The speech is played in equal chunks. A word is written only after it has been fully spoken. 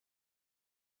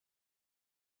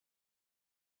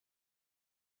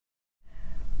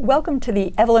Welcome to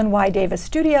the Evelyn Y. Davis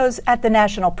Studios at the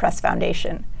National Press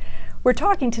Foundation. We're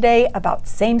talking today about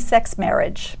same-sex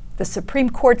marriage. The Supreme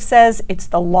Court says it's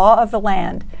the law of the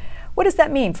land. What does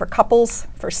that mean for couples,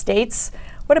 for states?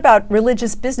 What about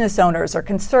religious business owners or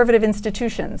conservative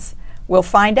institutions? We'll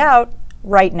find out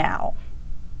right now.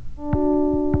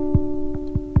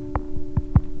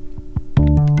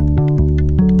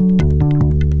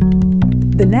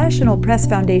 The National Press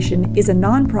Foundation is a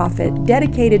nonprofit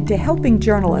dedicated to helping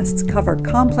journalists cover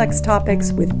complex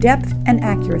topics with depth and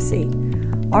accuracy.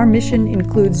 Our mission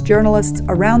includes journalists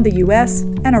around the U.S.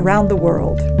 and around the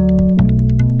world.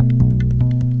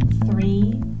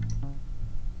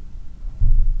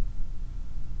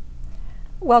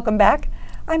 Welcome back.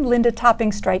 I'm Linda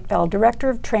Topping-Streitfeld,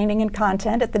 Director of Training and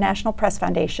Content at the National Press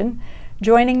Foundation.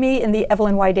 Joining me in the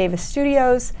Evelyn Y. Davis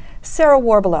Studios, Sarah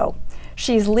Warbelow.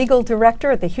 She's Legal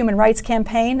Director at the Human Rights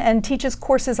Campaign and teaches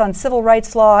courses on civil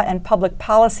rights law and public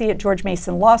policy at George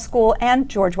Mason Law School and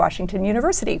George Washington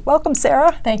University. Welcome,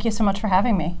 Sarah. Thank you so much for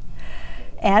having me.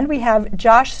 And we have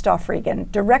Josh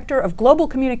Stoffregen, Director of Global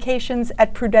Communications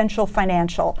at Prudential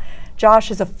Financial.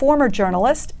 Josh is a former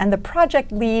journalist and the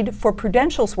project lead for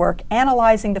Prudential's work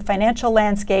analyzing the financial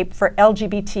landscape for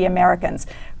LGBT Americans.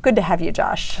 Good to have you,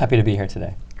 Josh. Happy to be here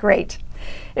today. Great.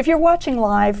 If you're watching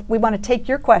live, we want to take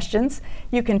your questions.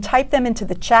 You can type them into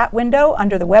the chat window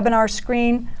under the webinar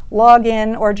screen, log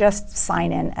in, or just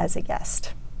sign in as a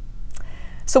guest.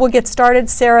 So we'll get started.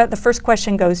 Sarah, the first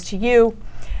question goes to you.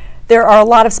 There are a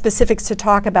lot of specifics to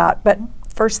talk about, but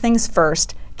first things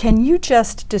first, can you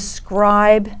just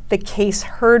describe the case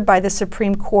heard by the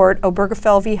Supreme Court,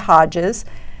 Obergefell v. Hodges?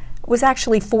 It was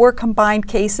actually 4 combined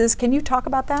cases. Can you talk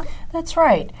about that? That's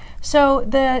right. So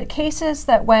the cases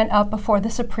that went up before the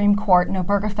Supreme Court in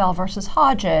Obergefell versus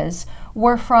Hodges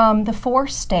were from the 4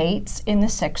 states in the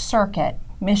Sixth Circuit: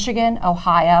 Michigan,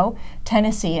 Ohio,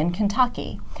 Tennessee, and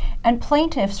Kentucky. And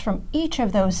plaintiffs from each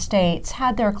of those states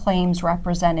had their claims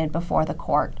represented before the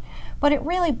court. But it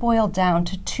really boiled down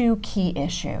to 2 key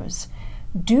issues.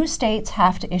 Do states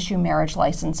have to issue marriage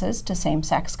licenses to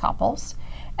same-sex couples?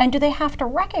 And do they have to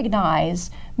recognize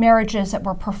marriages that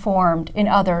were performed in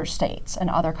other states and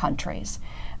other countries?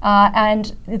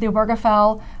 And the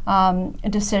Obergefell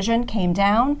decision came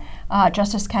down.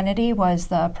 Justice Kennedy was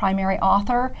the primary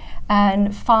author,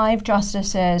 and 5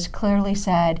 justices clearly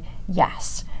said,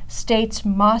 yes, states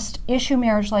must issue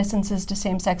marriage licenses to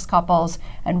same-sex couples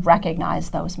and recognize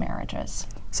those marriages.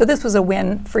 So this was a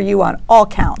win for you on all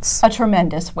counts. A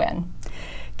tremendous win.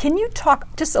 Can you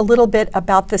talk just a little bit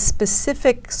about the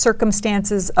specific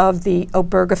circumstances of the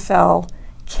Obergefell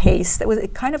case? That was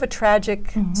kind of a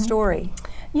tragic story.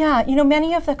 Yeah, you know,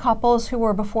 many of the couples who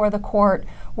were before the court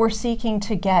were seeking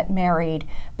to get married,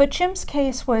 but Jim's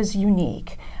case was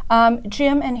unique.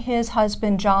 Jim and his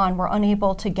husband John were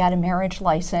unable to get a marriage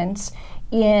license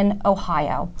in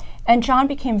Ohio, and John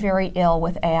became very ill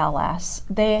with ALS.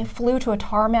 They flew to a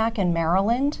tarmac in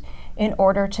Maryland in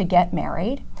order to get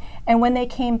married. And when they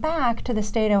came back to the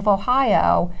state of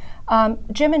Ohio,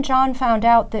 Jim and John found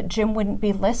out that Jim wouldn't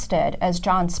be listed as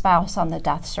John's spouse on the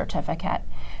death certificate.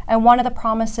 And one of the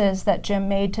promises that Jim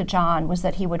made to John was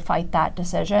that he would fight that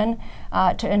decision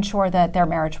to ensure that their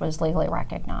marriage was legally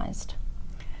recognized.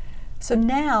 So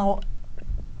now,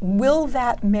 will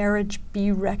that marriage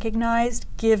be recognized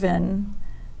given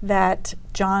that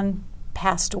John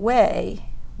passed away,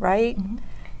 right,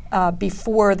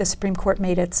 before the Supreme Court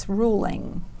made its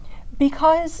ruling?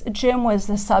 Because Jim was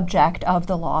the subject of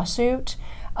the lawsuit,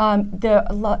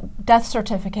 the death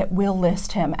certificate will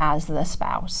list him as the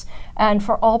spouse. And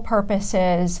for all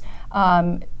purposes,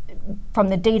 from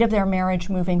the date of their marriage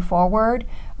moving forward,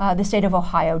 the state of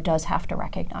Ohio does have to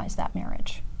recognize that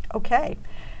marriage. Okay.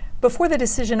 Before the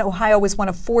decision, Ohio was one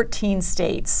of 14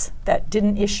 states that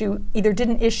either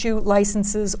didn't issue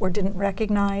licenses or didn't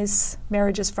recognize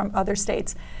marriages from other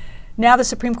states. Now the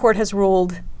Supreme Court has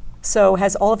ruled. So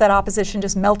has all of that opposition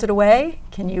just melted away?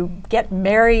 Can you get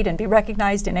married and be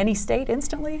recognized in any state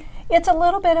instantly? It's a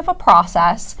little bit of a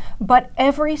process, but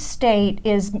every state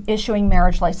is issuing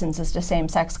marriage licenses to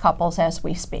same-sex couples as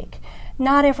we speak.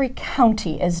 Not every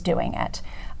county is doing it.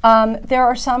 There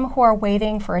are some who are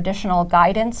waiting for additional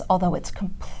guidance, although it's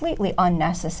completely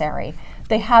unnecessary.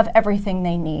 They have everything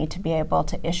they need to be able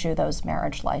to issue those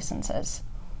marriage licenses.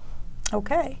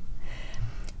 Okay.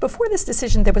 Before this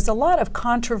decision, there was a lot of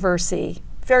controversy,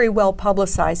 very well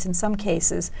publicized in some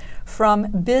cases, from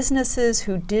businesses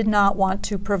who did not want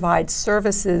to provide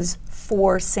services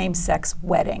for same-sex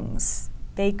weddings,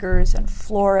 bakers and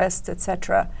florists,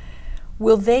 etc.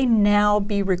 Will they now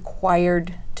be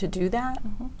required to do that?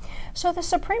 So the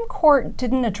Supreme Court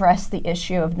didn't address the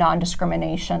issue of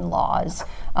non-discrimination laws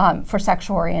for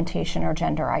sexual orientation or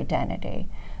gender identity.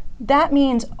 That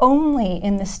means only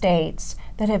in the states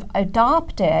that have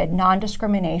adopted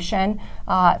non-discrimination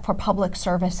for public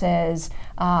services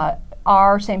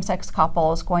are same-sex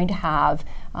couples going to have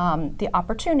the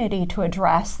opportunity to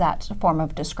address that form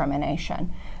of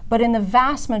discrimination. But in the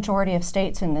vast majority of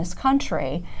states in this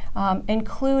country,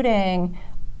 including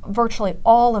virtually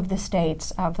all of the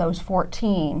states of those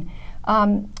 14,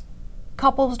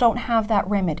 couples don't have that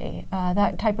remedy.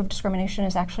 That type of discrimination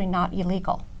is actually not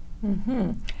illegal.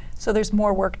 So there's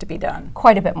more work to be done.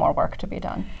 Quite a bit more work to be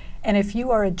done. And if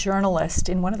you are a journalist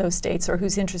in one of those states or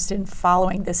who's interested in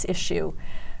following this issue,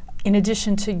 in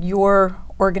addition to your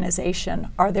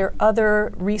organization, are there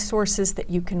other resources that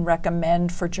you can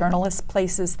recommend for journalists,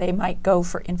 places they might go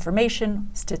for information,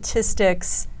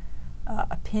 statistics,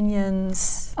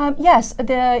 opinions? Yes,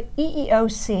 the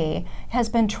EEOC has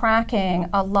been tracking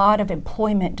a lot of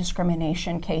employment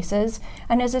discrimination cases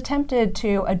and has attempted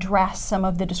to address some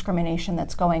of the discrimination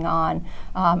that's going on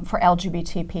for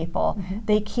LGBT people.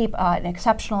 They keep an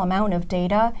exceptional amount of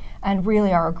data and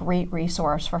really are a great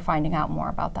resource for finding out more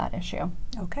about that issue.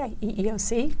 Okay,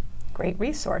 EEOC, great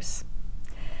resource.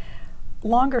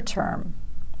 Longer term,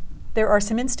 there are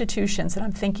some institutions that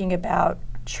I'm thinking about,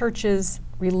 churches,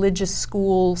 religious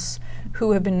schools,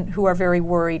 who are very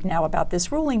worried now about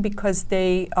this ruling because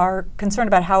they are concerned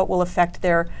about how it will affect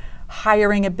their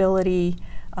hiring ability,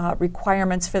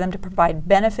 requirements for them to provide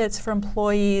benefits for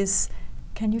employees.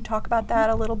 Can you talk about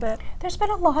that a little bit? There's been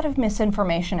a lot of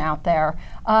misinformation out there.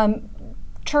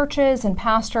 Churches and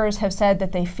pastors have said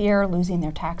that they fear losing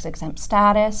their tax-exempt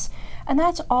status, and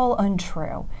that's all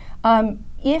untrue.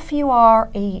 If you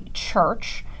are a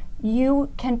church, you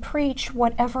can preach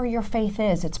whatever your faith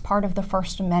is. It's part of the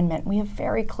First Amendment. We have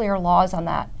very clear laws on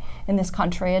that in this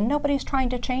country, and nobody's trying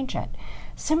to change it.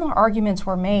 Similar arguments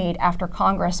were made after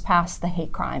Congress passed the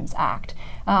Hate Crimes Act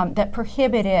that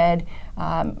prohibited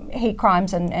hate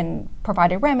crimes and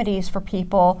provided remedies for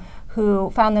people who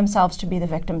found themselves to be the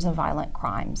victims of violent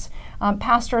crimes.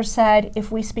 Pastors said,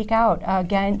 if we speak out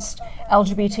against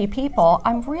LGBT people,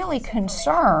 I'm really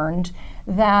concerned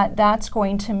that that's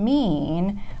going to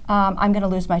mean I'm going to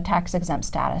lose my tax-exempt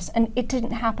status. And it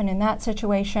didn't happen in that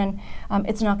situation.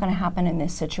 It's not going to happen in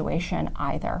this situation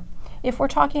either. If we're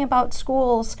talking about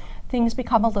schools, things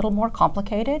become a little more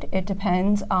complicated. It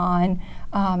depends on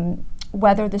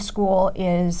whether the school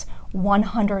is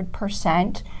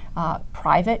 100%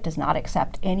 private, does not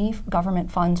accept any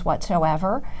government funds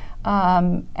whatsoever,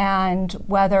 and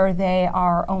whether they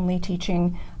are only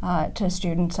teaching to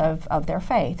students of their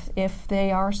faith. If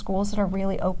they are schools that are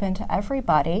really open to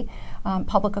everybody,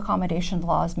 public accommodation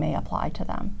laws may apply to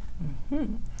them.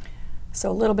 So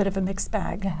a little bit of a mixed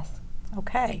bag. Yes.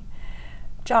 Okay.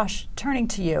 Josh, turning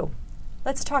to you,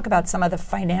 let's talk about some of the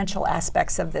financial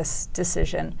aspects of this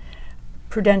decision.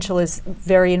 Prudential is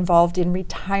very involved in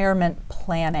retirement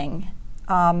planning.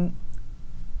 At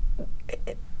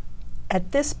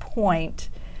this point,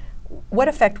 what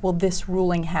effect will this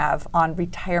ruling have on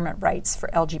retirement rights for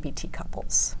LGBT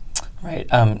couples? Right.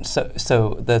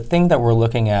 So the thing that we're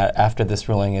looking at after this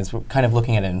ruling is we're kind of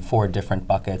looking at it in 4 different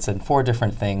buckets and 4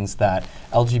 different things that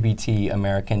LGBT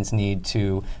Americans need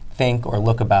to think or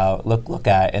look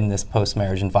at in this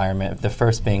post-marriage environment. The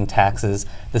first being taxes,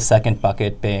 the second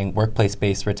bucket being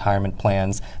workplace-based retirement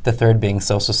plans, the third being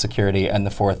Social Security, and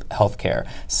the fourth, healthcare.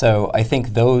 So I think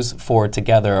those 4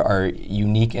 together are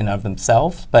unique in of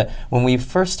themselves. But when we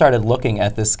first started looking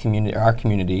at this community, our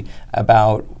community,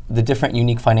 about the different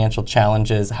unique financial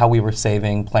challenges, how we were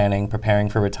saving, planning, preparing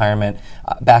for retirement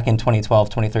back in 2012,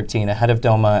 2013, ahead of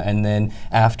DOMA, and then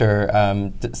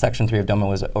after Section 3 of DOMA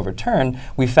was overturned,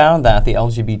 we found that the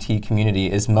LGBT community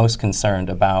is most concerned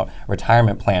about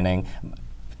retirement planning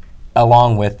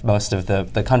along with most of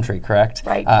the country, correct?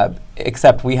 Right.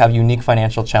 Except we have unique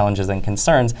financial challenges and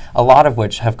concerns, a lot of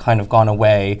which have kind of gone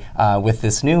away with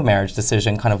this new marriage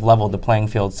decision, kind of leveled the playing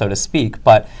field, so to speak.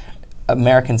 But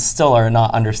Americans still are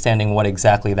not understanding what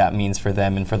exactly that means for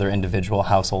them and for their individual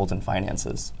households and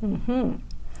finances.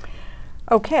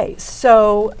 Okay,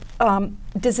 so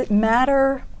does it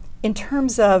matter in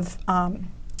terms of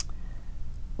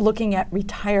looking at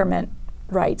retirement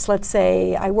rights? Let's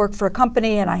say I work for a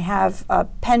company and I have a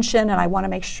pension and I want to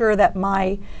make sure that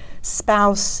my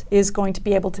spouse is going to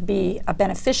be able to be a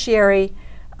beneficiary.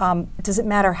 Does it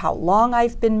matter how long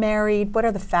I've been married? What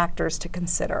are the factors to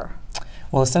consider?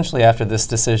 Well, essentially after this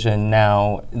decision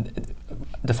now,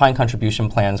 defined contribution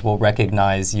plans will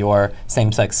recognize your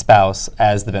same-sex spouse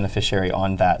as the beneficiary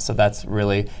on that. So that's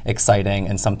really exciting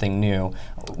and something new.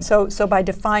 So by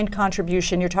defined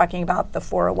contribution, you're talking about the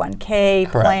 401k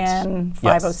Correct. plan,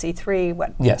 Yes. 50C3,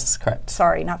 what? Yes, correct.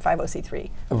 Sorry, not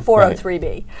 50C3, Right.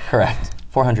 403B. Correct.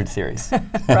 400 series.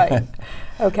 Right.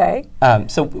 Okay.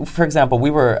 So, for example,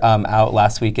 we were out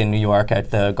last week in New York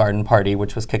at the Garden Party,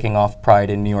 which was kicking off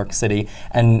Pride in New York City,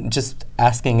 and just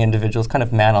asking individuals, kind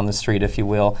of man on the street, if you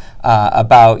will,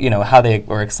 about how they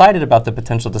were excited about the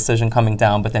potential decision coming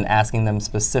down, but then asking them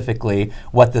specifically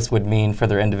what this would mean for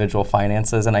their individual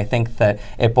finances. And I think that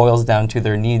it boils down to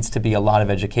there needs to be a lot of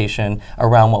education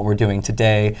around what we're doing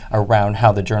today, around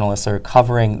how the journalists are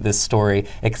covering this story,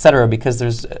 et cetera, because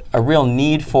there's a real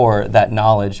need for that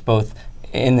knowledge, both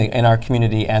in our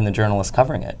community and the journalists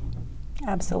covering it.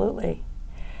 Absolutely.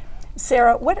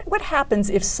 Sarah, what happens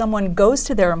if someone goes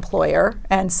to their employer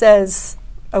and says,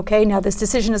 okay, now this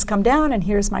decision has come down and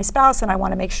here's my spouse and I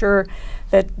want to make sure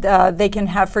that they can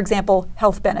have, for example,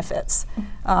 health benefits.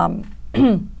 And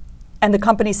the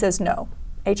company says no.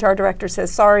 HR director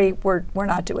says, sorry, we're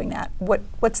not doing that.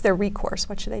 What's their recourse?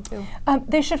 What should they do?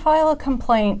 They should file a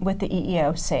complaint with the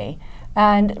EEOC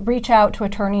and reach out to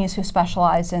attorneys who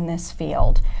specialize in this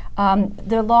field.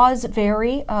 The laws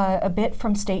vary a bit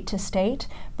from state to state,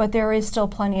 but there is still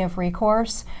plenty of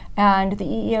recourse, and the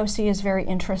EEOC is very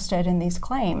interested in these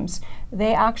claims.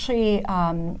 They actually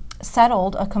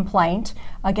settled a complaint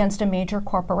against a major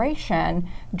corporation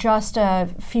just a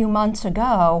few months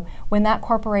ago when that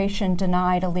corporation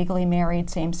denied a legally married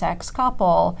same-sex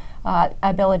couple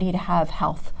ability to have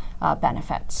health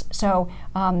benefits. So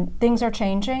things are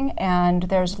changing, and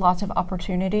there's lots of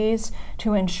opportunities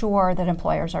to ensure that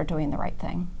employers are doing the right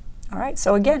thing. All right,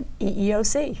 so again,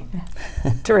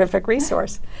 EEOC, terrific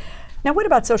resource. Now what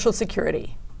about Social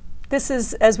Security? This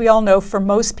is, as we all know, for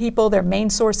most people, their main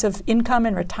source of income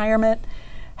in retirement.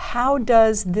 How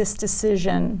does this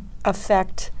decision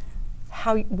affect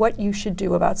what you should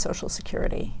do about Social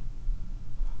Security?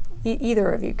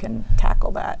 Either of you can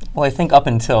tackle that. Well, I think up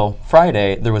until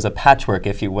Friday, there was a patchwork,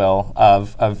 if you will,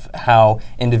 of how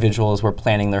individuals were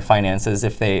planning their finances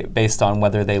based on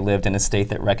whether they lived in a state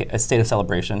that a state of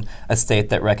celebration, a state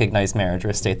that recognized marriage, or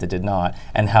a state that did not,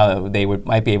 and how they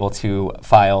might be able to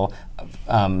file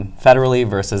federally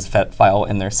versus file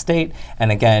in their state.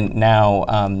 And again, now,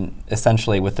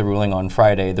 essentially with the ruling on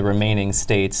Friday, the remaining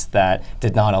states that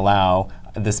did not allow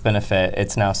this benefit,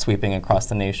 it's now sweeping across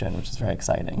the nation, which is very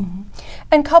exciting. Mm-hmm.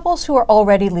 And couples who are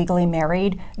already legally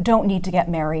married don't need to get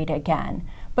married again.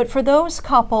 But for those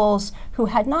couples who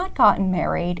had not gotten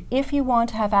married, if you want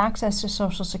to have access to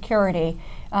Social Security,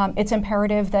 it's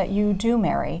imperative that you do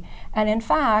marry. And in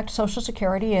fact, Social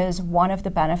Security is one of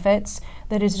the benefits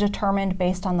that is determined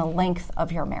based on the length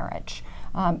of your marriage.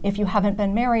 If you haven't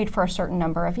been married for a certain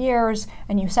number of years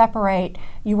and you separate,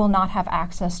 you will not have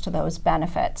access to those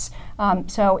benefits.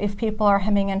 So if people are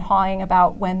hemming and hawing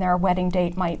about when their wedding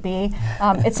date might be,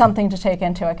 it's something to take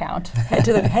into account. Head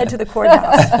to the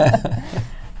courthouse.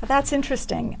 That's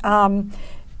interesting.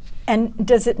 And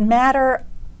does it matter,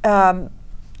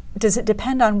 does it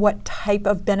depend on what type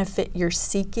of benefit you're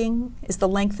seeking? Is the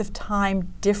length of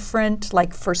time different,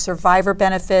 like for survivor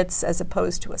benefits as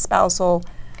opposed to a spousal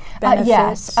benefit?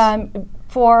 Yes.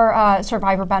 For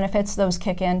survivor benefits, those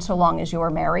kick in so long as you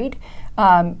are married.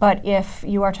 But if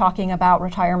you are talking about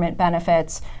retirement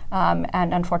benefits, and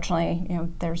unfortunately,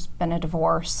 there's been a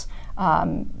divorce,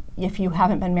 if you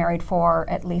haven't been married for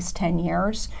at least 10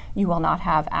 years, you will not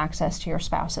have access to your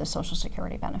spouse's Social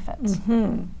Security benefits.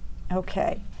 Mm-hmm.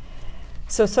 Okay.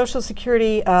 So Social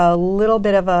Security, a little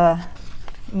bit of a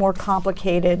more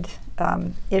complicated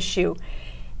issue.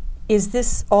 Is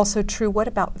this also true? What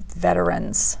about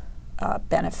veterans'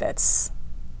 benefits,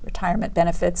 retirement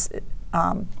benefits?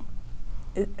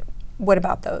 What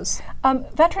about those?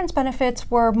 Veterans'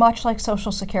 benefits were much like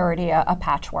Social Security, a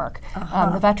patchwork.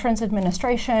 The Veterans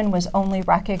Administration was only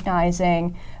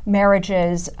recognizing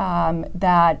marriages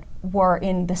that were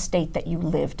in the state that you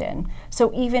lived in.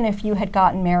 So even if you had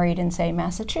gotten married in, say,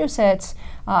 Massachusetts,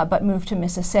 but moved to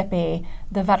Mississippi,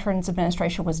 the Veterans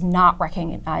Administration was not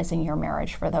recognizing your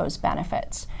marriage for those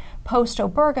benefits.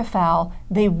 Post-Obergefell,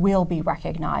 they will be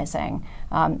recognizing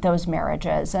those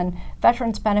marriages. And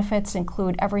veterans benefits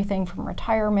include everything from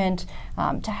retirement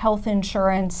to health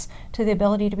insurance to the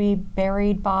ability to be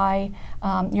buried by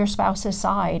your spouse's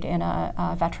side in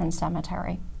a veteran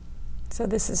cemetery. So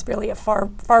this is really a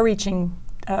far-reaching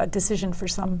decision for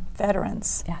some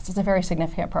veterans. Yes, it's a very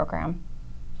significant program.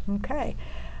 Okay.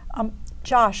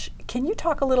 Josh, can you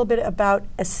talk a little bit about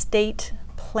estate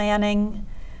planning?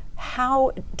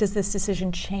 How does this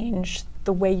decision change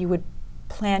the way you would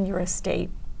plan your estate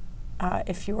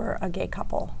if you were a gay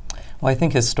couple? Well, I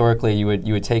think historically you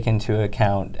would take into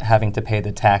account having to pay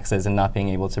the taxes and not being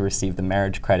able to receive the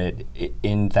marriage credit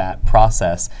in that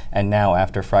process. And now,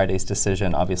 after Friday's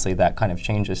decision, obviously that kind of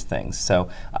changes things. So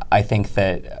I think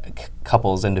that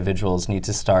couples, individuals need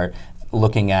to start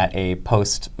looking at a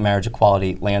post-marriage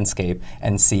equality landscape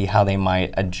and see how they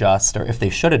might adjust, or if they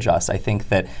should adjust. I think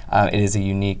that it is a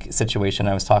unique situation.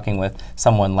 I was talking with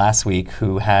someone last week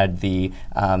who had the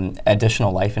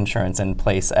additional life insurance in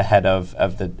place ahead of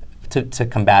the to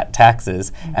combat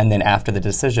taxes, and then after the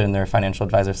decision, their financial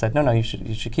advisor said, no, you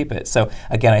should keep it. So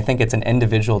again, I think it's an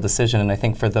individual decision, and I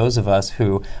think for those of us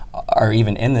who are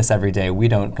even in this every day, we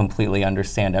don't completely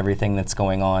understand everything that's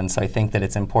going on. So I think that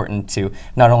it's important to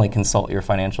not only consult your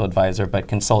financial advisor, but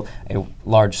consult a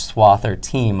large swath or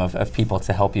team of people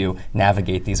to help you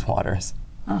navigate these waters.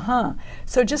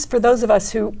 So just for those of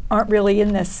us who aren't really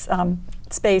in this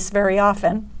space very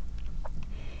often,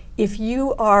 if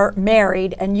you are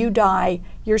married and you die,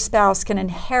 your spouse can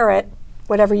inherit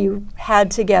whatever you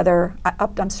had together.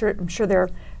 I'm sure there are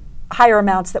higher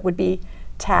amounts that would be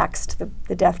taxed,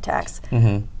 the death tax.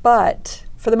 But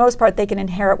for the most part, they can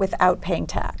inherit without paying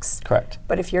tax. Correct.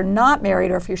 But if you're not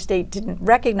married, or if your state didn't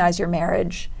recognize your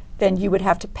marriage, then you would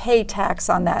have to pay tax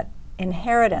on that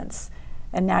inheritance.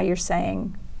 And now you're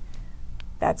saying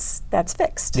that's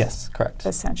fixed. Yes, correct.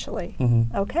 Essentially.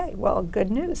 Okay, well, good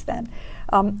news then.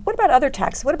 What about other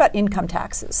taxes? What about income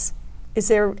taxes? Is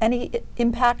there any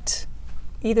impact,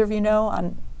 either of you know,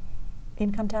 on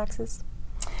income taxes?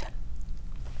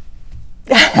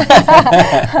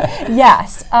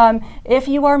 Yes. If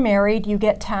you are married, you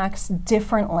get taxed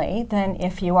differently than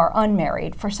if you are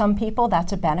unmarried. For some people,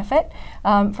 that's a benefit.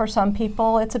 For some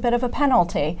people, it's a bit of a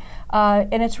penalty.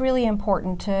 And it's really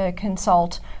important to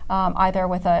consult either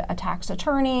with a tax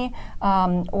attorney,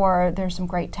 or there's some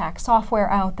great tax software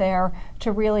out there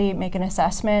to really make an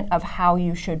assessment of how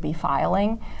you should be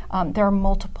filing. There are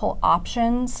multiple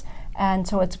options. And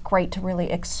so it's great to really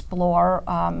explore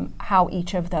how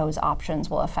each of those options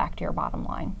will affect your bottom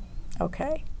line.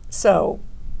 Okay, so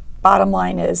bottom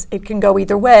line is it can go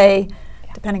either way,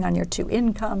 depending on your two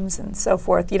incomes and so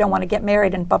forth. You don't want to get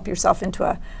married and bump yourself into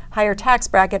a higher tax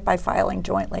bracket by filing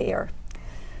jointly, or...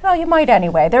 Well, you might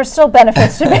anyway. There's still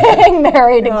benefits to being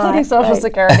married, including Social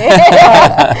Security.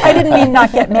 I didn't mean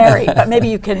not get married, but maybe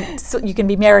you can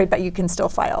be married, but you can still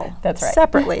file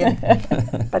separately.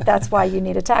 But that's why you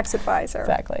need a tax advisor.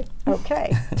 Exactly.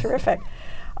 Okay, terrific.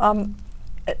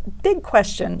 Big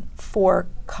question for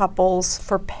couples,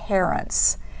 for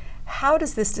parents. How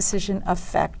does this decision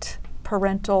affect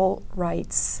parental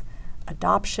rights,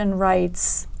 adoption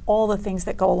rights, all the things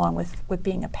that go along with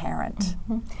being a parent?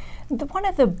 One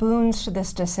of the boons to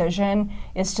this decision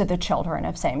is to the children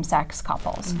of same-sex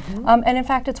couples. And in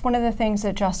fact, it's one of the things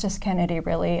that Justice Kennedy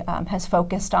really has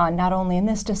focused on, not only in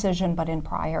this decision, but in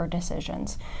prior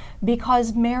decisions.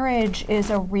 Because marriage is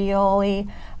really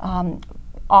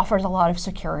offers a lot of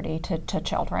security to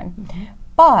children.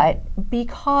 But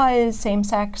because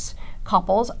same-sex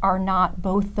couples are not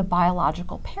both the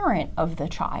biological parent of the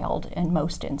child in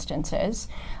most instances,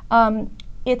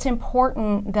 it's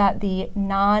important that the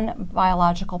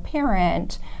non-biological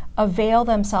parent avail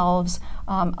themselves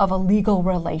of a legal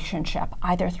relationship,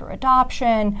 either through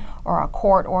adoption or a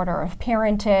court order of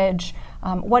parentage.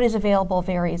 What is available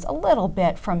varies a little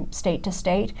bit from state to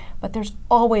state, but there's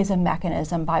always a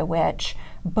mechanism by which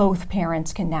both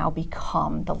parents can now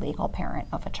become the legal parent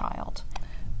of a child.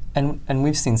 And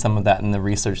we've seen some of that in the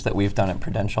research that we've done at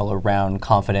Prudential around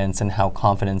confidence and how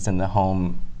confidence in the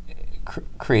home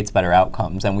creates better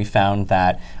outcomes. And we found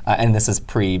that, and this is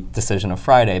pre-decision of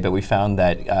Friday, but we found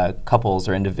that couples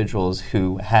or individuals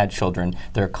who had children,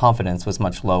 their confidence was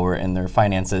much lower in their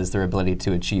finances, their ability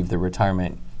to achieve their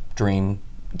retirement dream,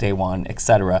 day one,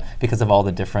 etc., because of all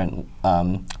the different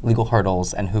legal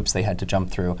hurdles and hoops they had to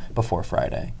jump through before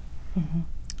Friday.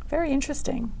 Very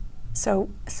interesting. So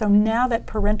now that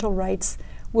parental rights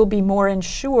will be more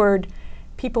ensured,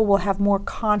 people will have more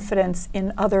confidence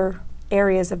in other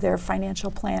areas of their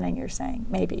financial planning, you're saying,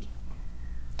 maybe?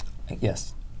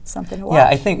 Yes. Something to watch. Yeah,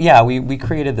 I think, we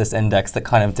created this index that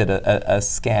kind of did a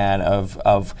scan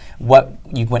of what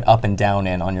you went up and down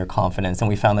in on your confidence, and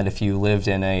we found that if you lived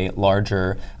in a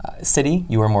larger city,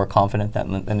 you were more confident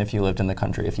than if you lived in the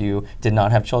country. If you did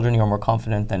not have children, you were more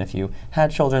confident than if you had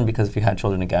children, because if you had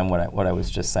children, again, what I was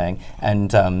just saying.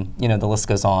 And, the list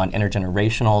goes on.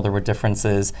 Intergenerational, there were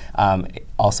differences.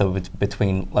 Also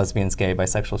between lesbians, gay,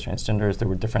 bisexual, transgenders, there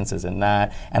were differences in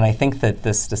that. And I think that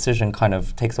this decision kind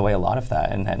of takes away a lot of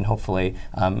that, and hopefully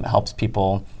helps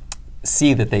people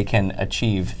see that they can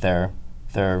achieve their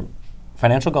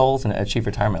financial goals and achieve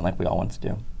retirement like we all want to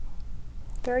do.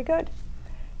 Very good.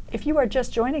 If you are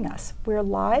just joining us, we're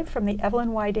live from the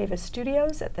Evelyn Y. Davis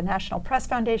studios at the National Press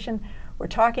Foundation. We're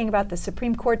talking about the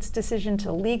Supreme Court's decision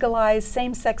to legalize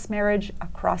same-sex marriage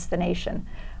across the nation.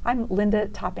 I'm Linda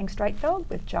Topping-Streitfeld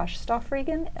with Josh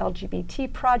Stoffregen,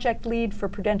 LGBT project lead for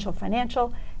Prudential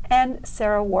Financial, and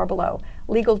Sarah Warbelow,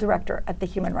 legal director at the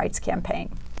Human Rights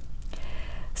Campaign.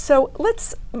 So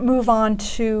let's move on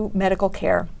to medical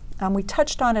care. We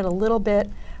touched on it a little bit,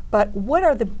 but what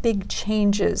are the big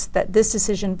changes that this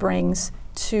decision brings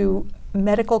to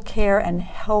medical care and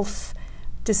health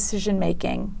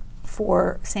decision-making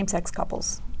for same-sex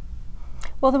couples?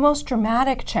 Well, the most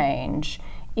dramatic change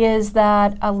is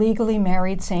that a legally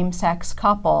married same-sex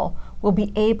couple will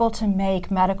be able to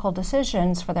make medical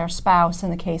decisions for their spouse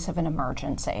in the case of an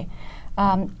emergency.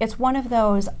 It's one of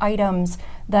those items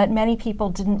that many people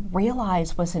didn't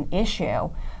realize was an issue,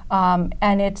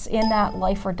 and it's in that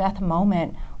life or death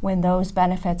moment when those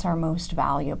benefits are most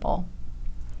valuable.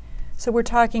 So we're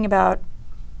talking about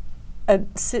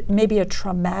maybe a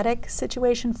traumatic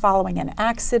situation following an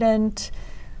accident,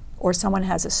 or someone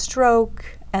has a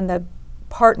stroke and the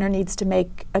partner needs to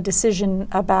make a decision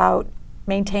about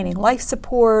maintaining life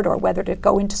support or whether to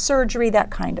go into surgery,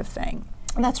 that kind of thing.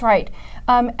 That's right.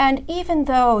 And even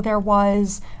though there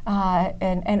was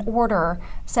an order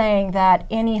saying that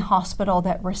any hospital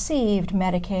that received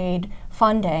Medicaid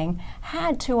funding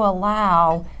had to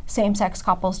allow same-sex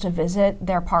couples to visit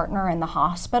their partner in the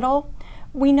hospital,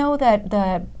 we know that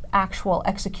the actual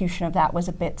execution of that was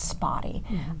a bit spotty.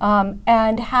 Mm-hmm.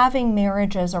 And having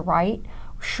marriage as a right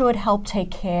should help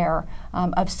take care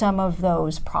of some of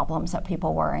those problems that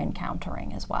people were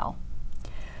encountering as well.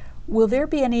 Will there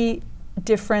be any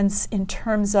difference in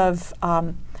terms of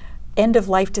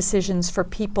end-of-life decisions for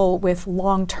people with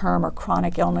long-term or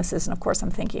chronic illnesses? And of course,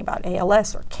 I'm thinking about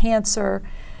ALS or cancer.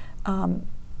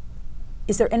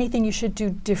 Is there anything you should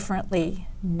do differently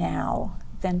now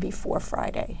than before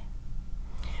Friday?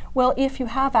 Well, if you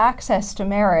have access to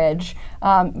marriage,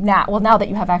 now that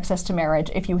you have access to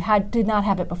marriage, if you did not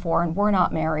have it before and were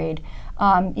not married,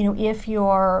 if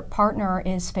your partner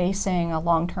is facing a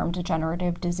long-term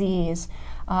degenerative disease,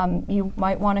 you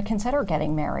might want to consider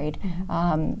getting married.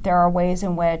 Mm-hmm. There are ways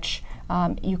in which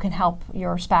you can help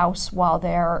your spouse while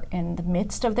they're in the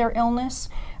midst of their illness,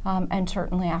 and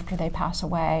certainly after they pass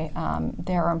away.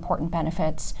 There are important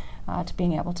benefits to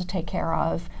being able to take care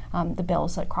of the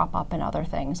bills that crop up and other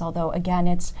things. Although, again,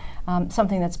 it's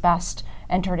something that's best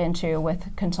entered into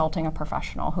with consulting a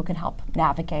professional who can help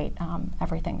navigate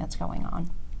everything that's going on.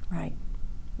 Right.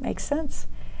 Makes sense.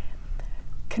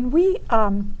 Can we,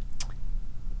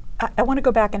 I want to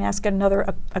go back and ask another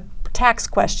a tax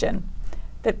question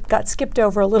that got skipped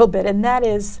over a little bit, and that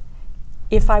is,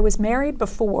 if I was married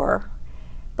before,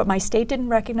 but my state didn't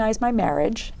recognize my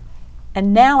marriage,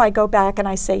 and now I go back and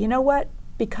I say, you know what,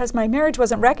 because my marriage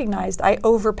wasn't recognized, I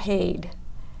overpaid.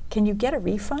 Can you get a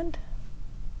refund?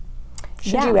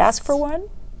 Should you ask for one?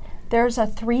 There's a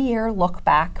 3-year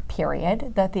look-back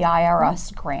period that the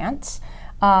IRS grants.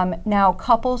 Now,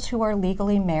 couples who are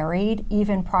legally married,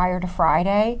 even prior to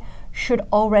Friday, should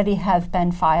already have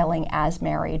been filing as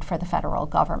married for the federal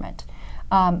government.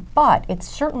 But it's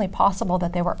certainly possible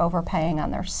that they were overpaying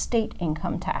on their state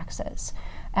income taxes.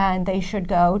 And they should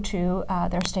go to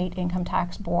their state income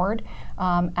tax board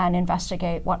and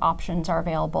investigate what options are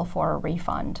available for a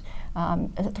refund. A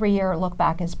 3-year look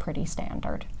back is pretty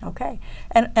standard. Okay.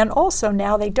 And also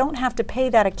now they don't have to pay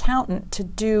that accountant to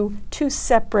do 2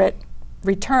 separate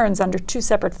returns under 2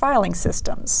 separate filing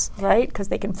systems, right? Because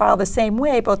they can file the same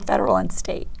way, both federal and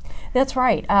state. That's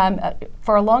right.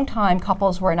 For a long time,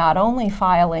 couples were not only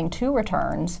filing 2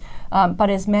 returns, but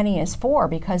as many as 4,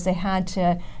 because they had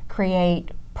to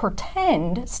create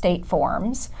pretend state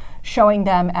forms showing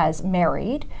them as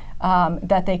married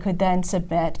that they could then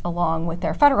submit along with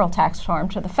their federal tax form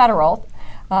to the federal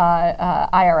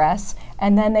IRS,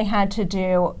 and then they had to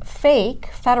do fake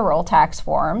federal tax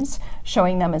forms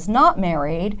showing them as not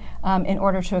married in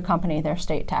order to accompany their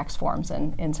state tax forms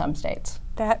in some states.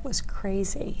 That was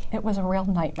crazy. It was a real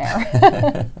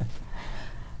nightmare.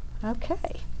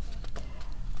 Okay.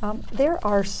 There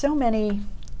are so many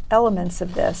elements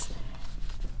of this.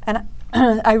 And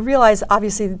I realize,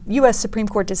 obviously, the U.S. Supreme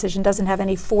Court decision doesn't have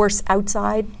any force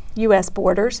outside U.S.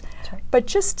 borders. That's right. But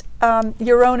just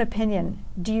your own opinion,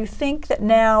 do you think that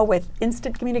now with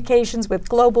instant communications, with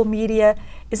global media,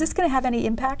 is this going to have any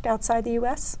impact outside the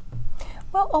U.S.?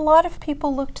 Well, a lot of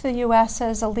people look to the U.S.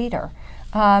 as a leader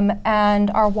and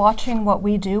are watching what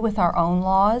we do with our own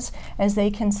laws as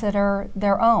they consider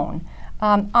their own.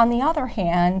 On the other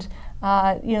hand,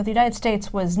 the United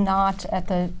States was not at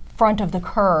the front of the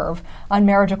curve on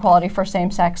marriage equality for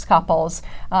same-sex couples.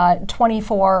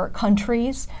 24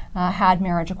 countries had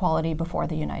marriage equality before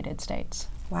the United States.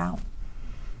 Wow.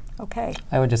 Okay.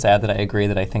 I would just add that I agree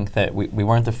that I think that we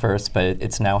weren't the first, but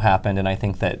it's now happened, and I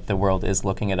think that the world is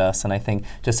looking at us. And I think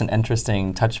just an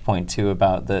interesting touch point, too,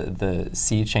 about the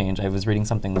sea change. I was reading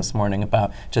something this morning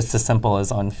about just as simple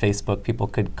as on Facebook, people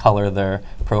could color their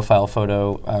profile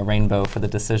photo rainbow for the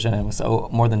decision. And it was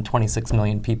more than 26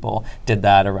 million people did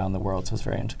that around the world. So it was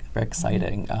very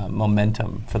exciting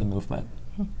momentum for the movement.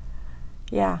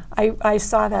 Yeah, I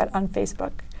saw that on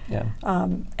Facebook. Yeah.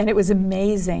 And it was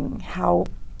amazing how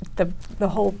the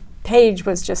whole page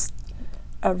was just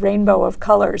a rainbow of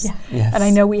colors. Yeah. Yes. And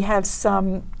I know we have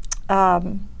some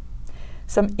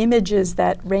images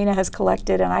that Raina has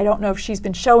collected, and I don't know if she's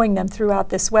been showing them throughout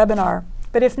this webinar,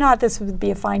 but if not, this would be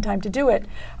a fine time to do it,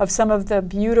 of some of the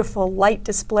beautiful light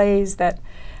displays that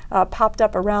popped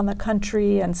up around the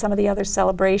country and some of the other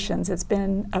celebrations. It's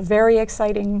been a very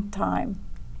exciting time.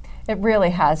 It really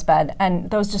has been,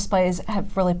 and those displays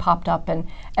have really popped up in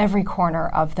every corner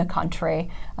of the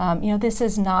country. This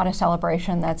is not a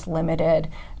celebration that's limited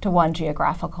to one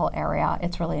geographical area.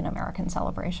 It's really an American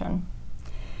celebration.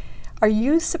 Are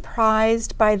you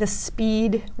surprised by the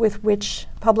speed with which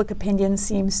public opinion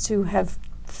seems to have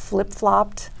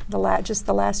flip-flopped just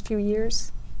the last few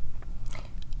years?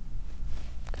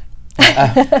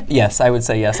 Yes, I would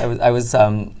say yes. I was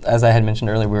as I had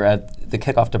mentioned earlier, we were at the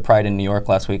kickoff to Pride in New York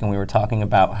last week, and we were talking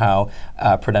about how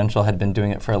Prudential had been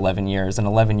doing it for 11 years. And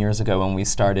 11 years ago, when we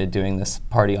started doing this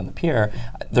party on the pier,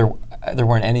 there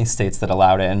weren't any states that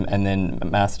allowed it, and then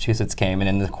Massachusetts came, and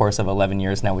in the course of 11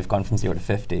 years now, we've gone from 0 to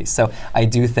 50. So I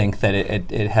do think that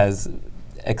it has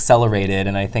accelerated,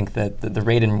 and I think that the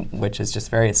rate in which is just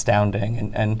very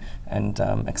astounding and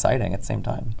exciting at the same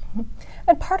time. Mm-hmm.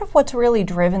 And part of what's really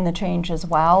driven the change as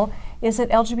well is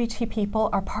that LGBT people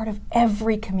are part of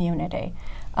every community,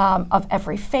 of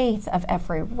every faith, of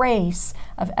every race,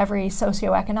 of every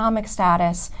socioeconomic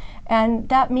status. And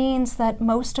that means that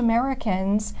most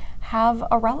Americans have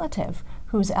a relative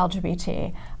who's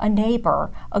LGBT, a neighbor,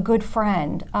 a good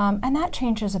friend, and that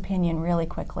changes opinion really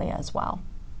quickly as well.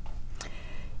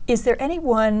 Is there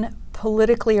anyone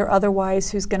politically or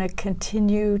otherwise who's going to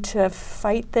continue to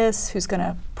fight this, who's going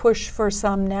to push for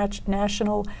some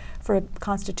for a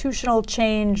constitutional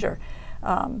change or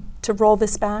to roll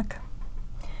this back?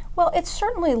 Well, it's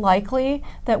certainly likely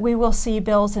that we will see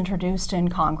bills introduced in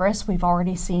Congress. We've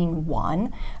already seen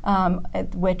one,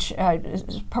 which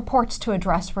purports to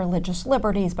address religious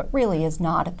liberties, but really is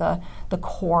not at the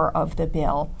core of the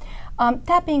bill.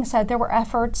 That being said, there were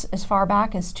efforts as far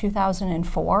back as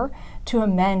 2004 to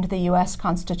amend the U.S.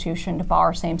 Constitution to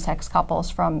bar same-sex couples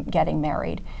from getting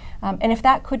married. And if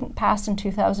that couldn't pass in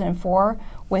 2004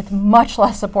 with much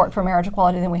less support for marriage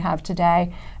equality than we have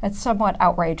today, it's somewhat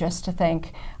outrageous to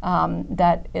think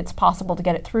that it's possible to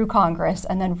get it through Congress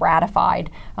and then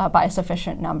ratified by a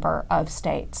sufficient number of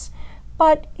states.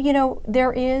 But,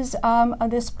 there is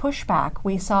this pushback.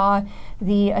 We saw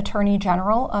the Attorney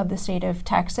General of the state of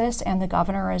Texas and the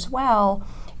governor as well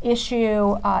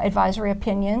issue advisory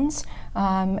opinions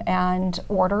and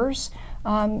orders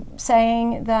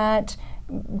saying that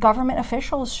government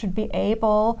officials should be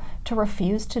able to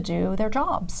refuse to do their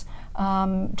jobs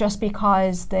just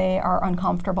because they are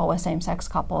uncomfortable with same-sex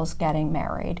couples getting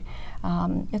married.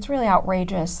 It's really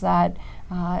outrageous that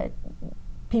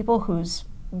people whose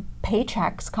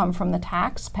paychecks come from the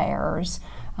taxpayers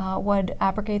would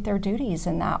abrogate their duties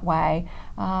in that way.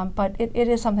 But it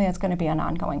is something that's going to be an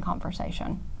ongoing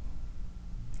conversation.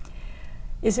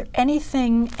 Is there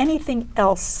anything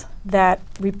else that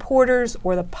reporters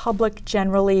or the public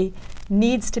generally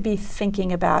needs to be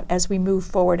thinking about as we move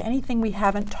forward? Anything we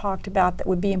haven't talked about that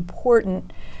would be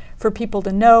important for people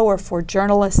to know or for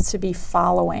journalists to be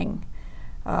following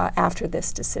after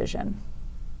this decision?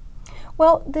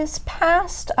 Well, this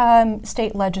past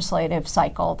state legislative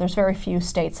cycle, there's very few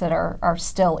states that are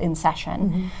still in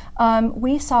session. Mm-hmm.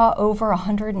 We saw over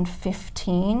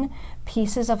 115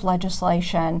 pieces of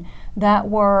legislation that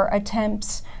were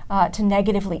attempts to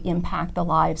negatively impact the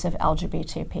lives of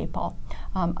LGBT people.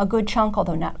 A good chunk,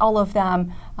 although not all of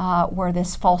them, were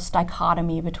this false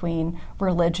dichotomy between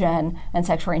religion and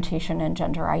sexual orientation and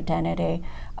gender identity.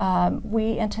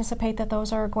 We anticipate that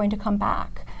those are going to come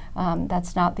back.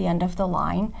 That's not the end of the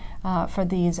line for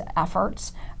these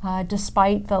efforts.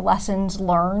 Despite the lessons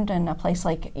learned in a place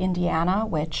like Indiana,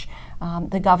 which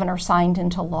the governor signed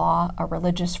into law a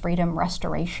Religious Freedom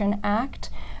Restoration Act,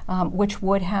 which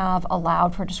would have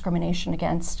allowed for discrimination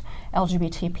against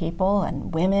LGBT people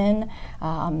and women,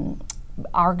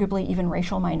 arguably even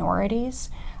racial minorities.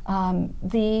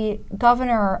 The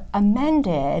governor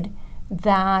amended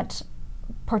that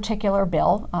particular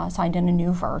bill, signed in a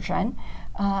new version,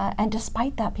 and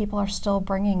despite that, people are still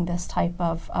bringing this type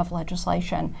of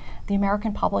legislation. The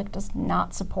American public does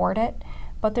not support it,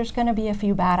 but there's going to be a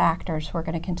few bad actors who are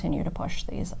going to continue to push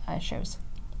these issues.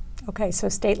 Okay, so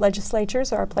state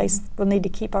legislatures are a place we'll need to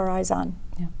keep our eyes on.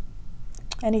 Yeah.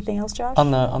 Anything else, Josh?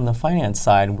 On the finance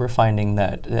side, we're finding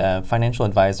that financial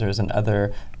advisors and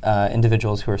other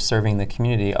individuals who are serving the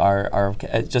community are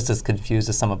just as confused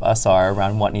as some of us are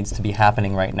around what needs to be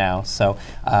happening right now. So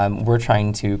we're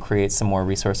trying to create some more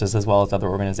resources, as well as other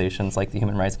organizations like the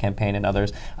Human Rights Campaign and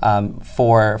others,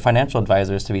 for financial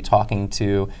advisors to be talking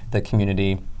to the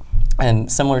community.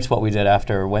 And similar to what we did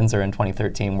after Windsor in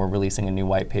 2013, we're releasing a new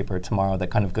white paper tomorrow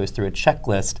that kind of goes through a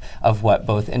checklist of what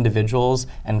both individuals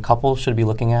and couples should be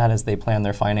looking at as they plan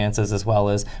their finances, as well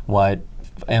as what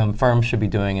firms should be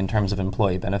doing in terms of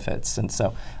employee benefits. And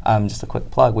so just a quick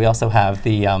plug, we also have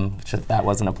the, that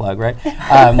wasn't a plug, right?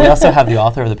 We also have the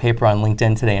author of the paper on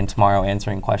LinkedIn today and tomorrow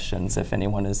answering questions if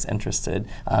anyone is interested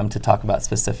to talk about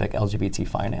specific LGBT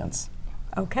finance.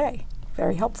 Okay.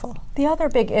 Very helpful. The other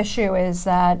big issue is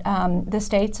that the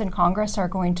states and Congress are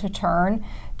going to turn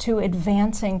to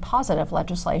advancing positive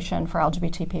legislation for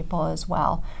LGBT people as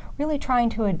well, really trying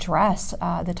to address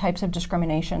the types of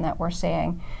discrimination that we're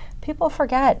seeing. People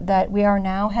forget that we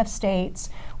now have states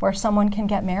where someone can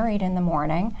get married in the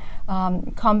morning,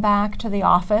 come back to the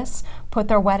office, put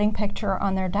their wedding picture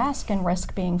on their desk, and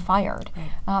risk being fired.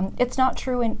 Right. It's not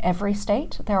true in every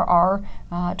state. There are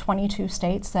 22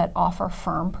 states that offer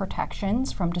firm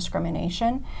protections from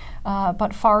discrimination,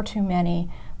 but far too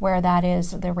many where that is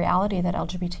the reality that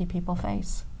LGBT people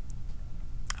face.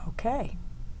 Okay.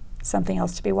 Something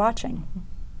else to be watching.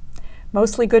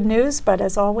 Mostly good news, but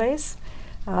as always,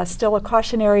 still a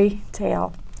cautionary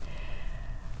tale.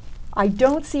 I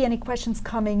don't see any questions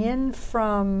coming in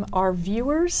from our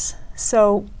viewers,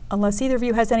 so unless either of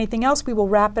you has anything else, we will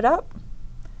wrap it up.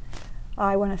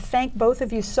 I want to thank both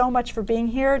of you so much for being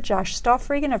here, Josh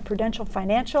Stoffregen of Prudential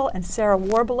Financial and Sarah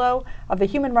Warbelow of the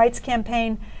Human Rights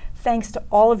Campaign. Thanks to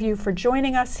all of you for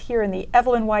joining us here in the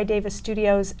Evelyn Y. Davis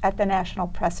studios at the National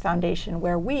Press Foundation,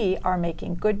 where we are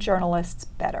making good journalists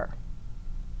better.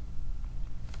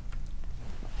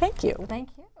 Thank you. Thank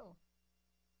you.